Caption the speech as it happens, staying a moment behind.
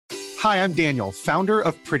Hi, I'm Daniel, founder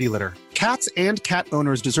of Pretty Litter. Cats and cat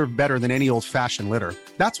owners deserve better than any old-fashioned litter.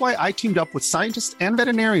 That's why I teamed up with scientists and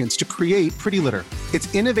veterinarians to create Pretty Litter. Its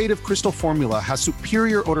innovative crystal formula has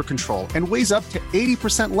superior odor control and weighs up to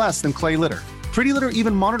 80% less than clay litter. Pretty Litter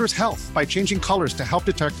even monitors health by changing colors to help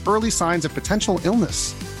detect early signs of potential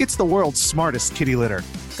illness. It's the world's smartest kitty litter.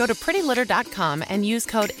 Go to prettylitter.com and use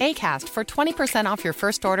code ACAST for 20% off your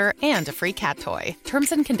first order and a free cat toy.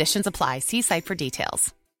 Terms and conditions apply. See site for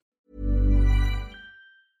details.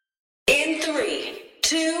 In 3,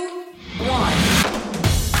 2, 1.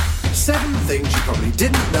 7 things you probably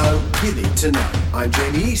didn't know you need to know. I'm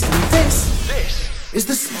Jamie East and this is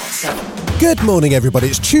the Smart 7. Good morning, everybody.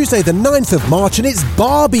 It's Tuesday the 9th of March and it's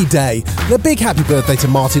Barbie Day. And a big happy birthday to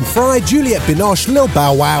Martin Fry, Juliette Binoche, Lil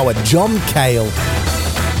Bow Wow and John Cale.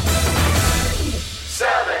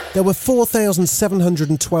 7. There were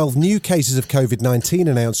 4,712 new cases of COVID-19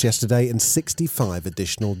 announced yesterday and 65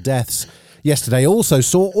 additional deaths. Yesterday also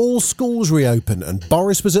saw all schools reopen and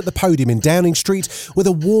Boris was at the podium in Downing Street with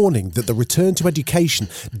a warning that the return to education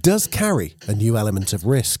does carry a new element of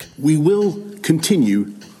risk. We will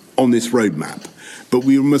continue on this roadmap, but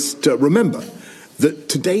we must remember that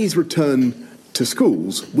today's return to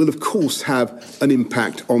schools will of course have an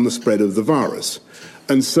impact on the spread of the virus.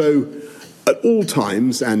 And so at all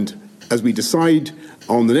times and as we decide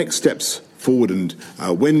on the next steps forward and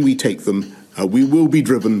when we take them, we will be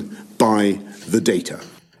driven by the data.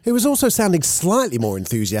 He was also sounding slightly more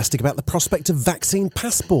enthusiastic about the prospect of vaccine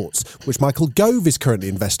passports, which Michael Gove is currently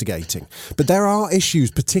investigating. But there are issues,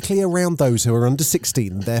 particularly around those who are under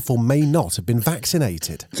 16 and therefore may not have been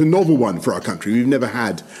vaccinated. It's a novel one for our country. We've never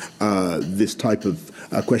had this type of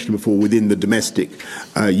question before within the domestic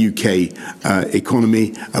UK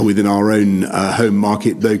economy, within our own home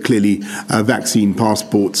market, though clearly vaccine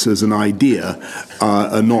passports as an idea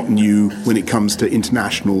are not new when it comes to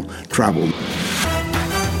international travel.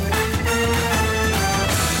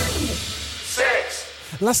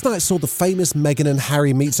 Last night saw the famous Meghan and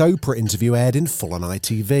Harry meets Oprah interview aired in full on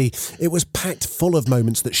ITV. It was packed full of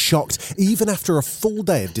moments that shocked, even after a full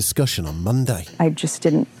day of discussion on Monday. I just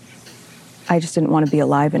didn't want to be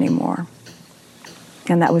alive anymore.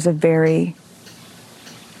 And that was a very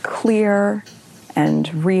clear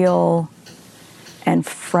and real and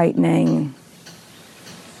frightening,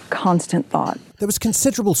 constant thought. There was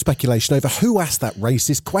considerable speculation over who asked that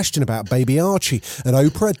racist question about baby Archie, and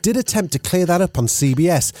Oprah did attempt to clear that up on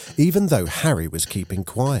CBS, even though Harry was keeping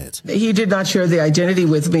quiet. He did not share the identity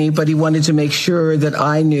with me, but he wanted to make sure that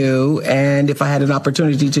I knew, and if I had an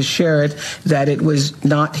opportunity to share it, that it was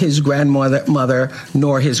not his grandmother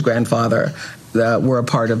nor his grandfather that were a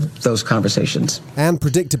part of those conversations. And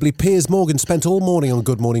predictably, Piers Morgan spent all morning on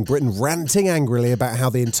Good Morning Britain ranting angrily about how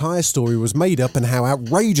the entire story was made up and how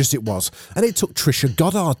outrageous it was. And it took Trisha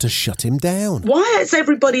Goddard to shut him down. Why is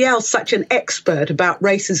everybody else such an expert about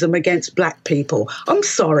racism against black people? I'm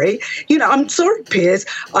sorry. I'm sorry, Piers.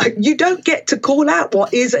 You don't get to call out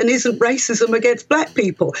what is and isn't racism against black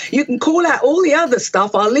people. You can call out all the other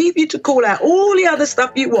stuff. I'll leave you to call out all the other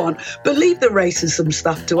stuff you want, but leave the racism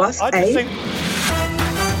stuff to us,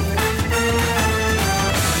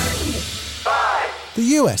 The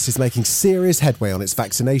US is making serious headway on its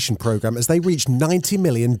vaccination programme as they reach 90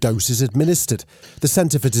 million doses administered. The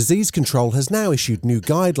Centre for Disease Control has now issued new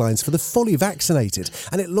guidelines for the fully vaccinated,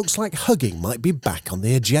 and it looks like hugging might be back on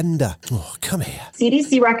the agenda. Oh, come here.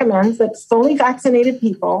 CDC recommends that fully vaccinated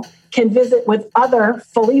people can visit with other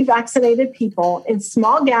fully vaccinated people in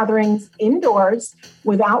small gatherings indoors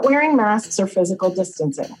without wearing masks or physical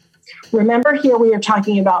distancing. Remember, here we are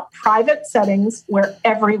talking about private settings where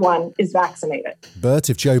everyone is vaccinated. But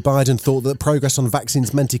if Joe Biden thought that progress on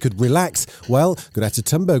vaccines meant he could relax, well, Greta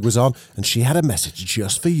Thunberg was on and she had a message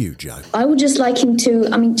just for you, Joe. I would just like him to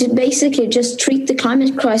basically just treat the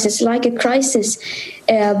climate crisis like a crisis.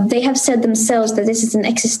 They have said themselves that this is an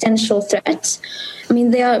existential threat.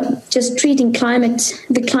 They are just treating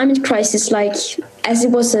the climate crisis like as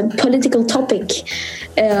it was a political topic,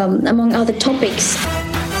 among other topics.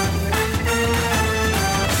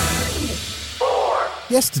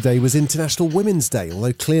 Yesterday was International Women's Day,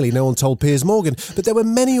 although clearly no one told Piers Morgan, but there were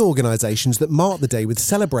many organisations that marked the day with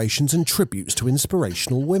celebrations and tributes to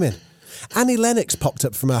inspirational women. Annie Lennox popped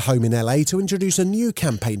up from her home in LA to introduce a new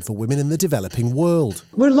campaign for women in the developing world.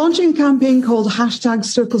 We're launching a campaign called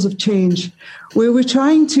 #Circles of Change, where we're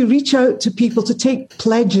trying to reach out to people to take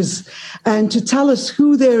pledges and to tell us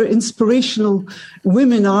who their inspirational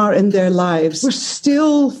women are in their lives. We're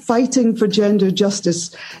still fighting for gender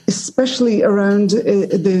justice, especially around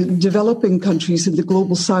the developing countries in the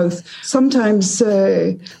global south. Sometimes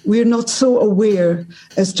we're not so aware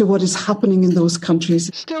as to what is happening in those countries.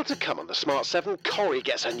 Still to come on the Smart 7, Corrie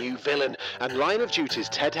gets a new villain, and Line of Duty's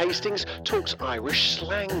Ted Hastings talks Irish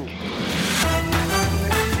slang.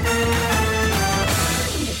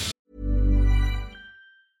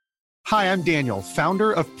 Hi, I'm Daniel,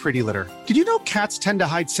 founder of Pretty Litter. Did you know cats tend to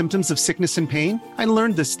hide symptoms of sickness and pain? I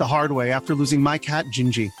learned this the hard way after losing my cat,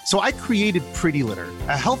 Gingy. So I created Pretty Litter,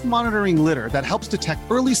 a health monitoring litter that helps detect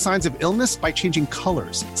early signs of illness by changing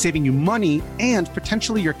colors, saving you money and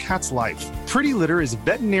potentially your cat's life. Pretty Litter is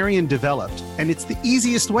veterinarian developed, and it's the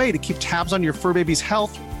easiest way to keep tabs on your fur baby's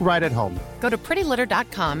health right at home. Go to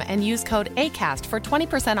prettylitter.com and use code ACAST for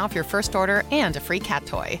 20% off your first order and a free cat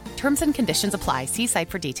toy. Terms and conditions apply. See site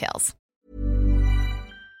for details.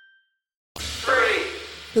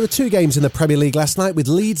 There were two games in the Premier League last night, with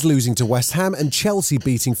Leeds losing to West Ham and Chelsea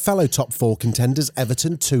beating fellow top four contenders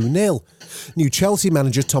Everton 2-0. New Chelsea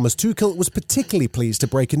manager Thomas Tuchel was particularly pleased to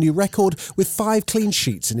break a new record with 5 clean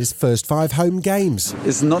sheets in his first 5 home games.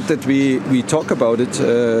 It's not that we talk about it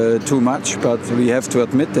too much, but we have to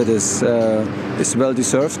admit that it's well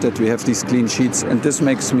deserved that we have these clean sheets, and this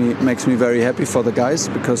makes me very happy for the guys,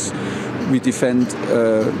 because we defend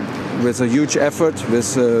with a huge effort,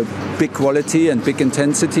 with big quality and big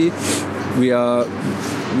intensity. We are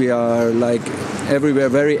like everywhere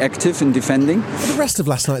very active in defending. For the rest of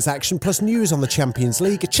last night's action plus news on the Champions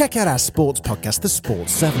League, check out our sports podcast, The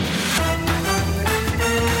Sports 7.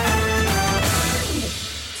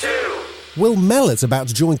 Will Meller's about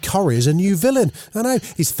to join Corrie as a new villain. I know,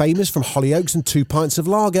 he's famous from Hollyoaks and 2 pints of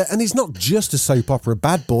lager, and he's not just a soap opera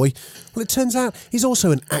bad boy. Well, it turns out he's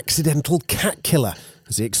also an accidental cat killer,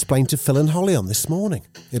 as he explained to Phil and Holly on This Morning.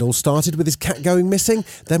 It all started with his cat going missing.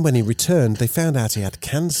 Then when he returned, they found out he had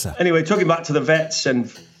cancer. Anyway, took him back to the vets,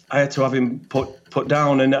 and I had to have him put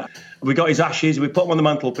down, and we got his ashes, we put them on the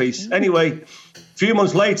mantelpiece. Anyway, a few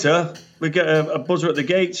months later, we get a buzzer at the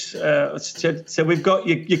gates. Said, we've got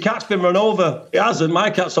your cat's been run over. It hasn't.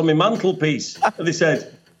 My cat's on my mantelpiece. And they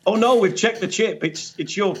said, oh no, we've checked the chip.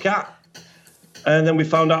 It's your cat. And then we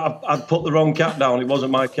found out I'd put the wrong cat down. It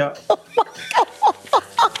wasn't my cat. Oh my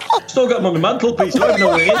God. Still got him on the mantelpiece. I don't even know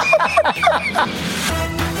where he is.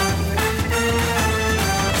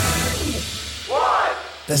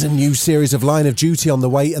 There's a new series of Line of Duty on the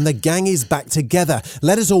way, and the gang is back together.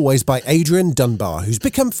 Led as always by Adrian Dunbar, who's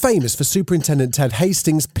become famous for Superintendent Ted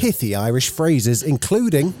Hastings' pithy Irish phrases,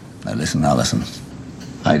 including... Now listen.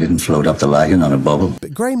 I didn't float up the lagoon on a bubble.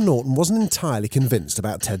 But Graham Norton wasn't entirely convinced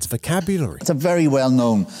about Ted's vocabulary. It's a very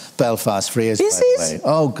well-known Belfast phrase, Is by the it? way.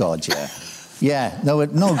 Oh, God, yeah. Yeah, no,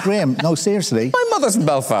 Graham, no, seriously. My mother's from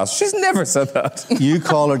Belfast. She's never said that. You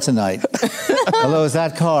call her tonight. Hello, is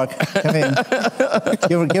that Cork? Come in.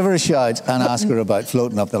 Give her a shout and ask her about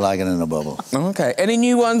floating up the lagoon in a bubble. Okay. Any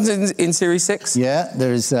new ones in Series 6? Yeah,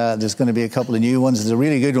 there's going to be a couple of new ones. There's a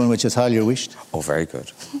really good one, which is How You're Wished. Oh, very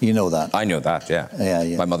good. You know that. I know that, yeah.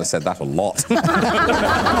 Yeah. My mother said that a lot.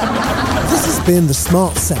 This has been The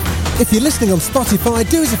Smart 7. If you're listening on Spotify,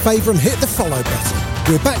 do us a favour and hit the follow button.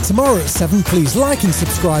 We're back tomorrow at 7. Please like and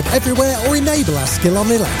subscribe everywhere or enable our skill on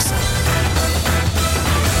Alexa.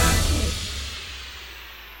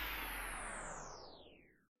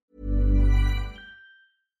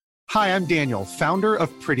 Hi, I'm Daniel, founder of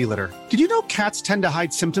Pretty Litter. Did you know cats tend to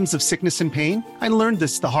hide symptoms of sickness and pain? I learned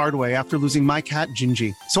this the hard way after losing my cat,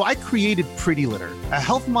 Gingy. So I created Pretty Litter, a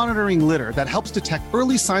health monitoring litter that helps detect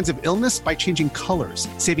early signs of illness by changing colors,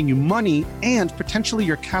 saving you money and potentially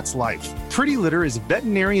your cat's life. Pretty Litter is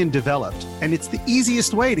veterinarian developed, and it's the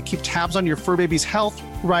easiest way to keep tabs on your fur baby's health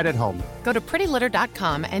right at home. Go to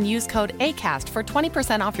prettylitter.com and use code ACAST for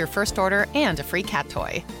 20% off your first order and a free cat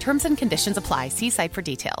toy. Terms and conditions apply. See site for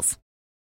details.